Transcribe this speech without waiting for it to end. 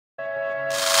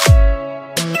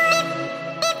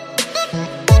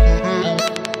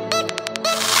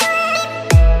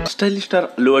Stylish star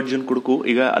Allu Arjun కొడుకు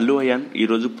Allu ion ఈ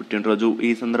రోజు పుట్టినరోజు. ఈ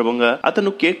సందర్భంగా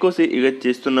అతను కేక్ కోసి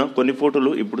చేస్తున్న కొన్ని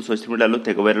ఫోటోలు ఇప్పుడు సోషల్ మీడియాలో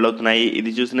తెగ వైరల్ అవుతున్నాయి.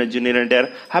 ఇది చూసిన junior NTR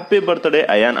happy birthday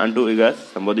ion అంటూ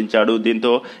సంబోధించాడు.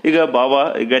 దీంతో బావా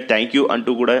థ్యాంక్ యూ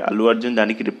అంటూ కూడా అల్లు అర్జున్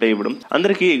దానికి రిప్లై ఇవ్వడం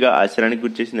అందరికీ ఆశ్చర్యానికి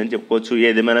గుర్చేసిందని చెప్పుకోవచ్చు.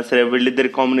 ఏదేమైనా సరే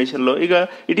వీళ్ళిద్దరి కాంబినేషన్ లో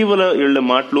ఇటీవల వీళ్ళ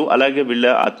మాటలు అలాగే వీళ్ళ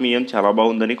ఆత్మీయం చాలా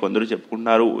బాగుందని కొందరు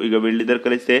చెప్పుకుంటున్నారు. వీళ్ళిద్దరు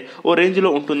కలిస్తే ఓ రేంజ్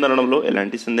లో ఉంటుందనడంలో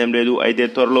ఎలాంటి సందేహం లేదు.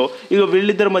 అయితే త్వరలో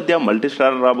వీళ్ళిద్దరి మధ్య మల్టీ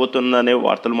స్టార్ రాబోతుందనే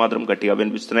వార్తలు మాత్రం గట్టిగా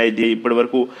వినిపిస్తున్నాయి. ఇప్పటి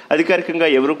వరకు అధికారికంగా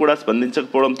ఎవరు కూడా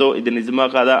స్పందించకపోవడంతో ఇది నిజమా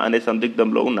కాదా అనే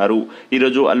సందిగ్ధంలో ఉన్నారు. ఈ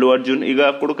రోజు అల్లు అర్జున్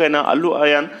కొడుకైన అల్లు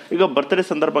అయాన్ బర్త్డే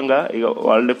సందర్భంగా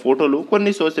వాళ్ళ ఫోటోలు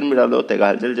కొన్ని సోషల్ మీడియాలో తెగ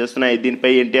హల్చల్ చేస్తున్నాయి.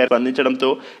 దీనిపై ఎన్టీఆర్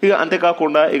స్పందించడంతో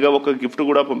అంతేకాకుండా ఒక గిఫ్ట్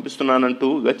కూడా పంపిస్తున్నానంటూ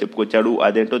చెప్పుకొచ్చాడు.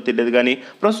 అదేంటో తెలియదు కానీ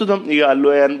ప్రస్తుతం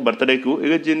Allu ion బర్త్డేకు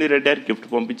junior NTR gift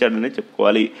పంపించాడని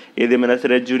చెప్పుకోవాలి. ఏదేమైనా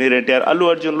సరే జూనియర్ ఎన్టీఆర్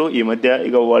అల్లు అర్జున్ లో ఈ మధ్య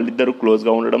వాళ్ళిద్దరూ క్లోజ్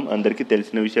గా ఉండడం అందరికీ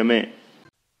తెలిసిన విషయమే.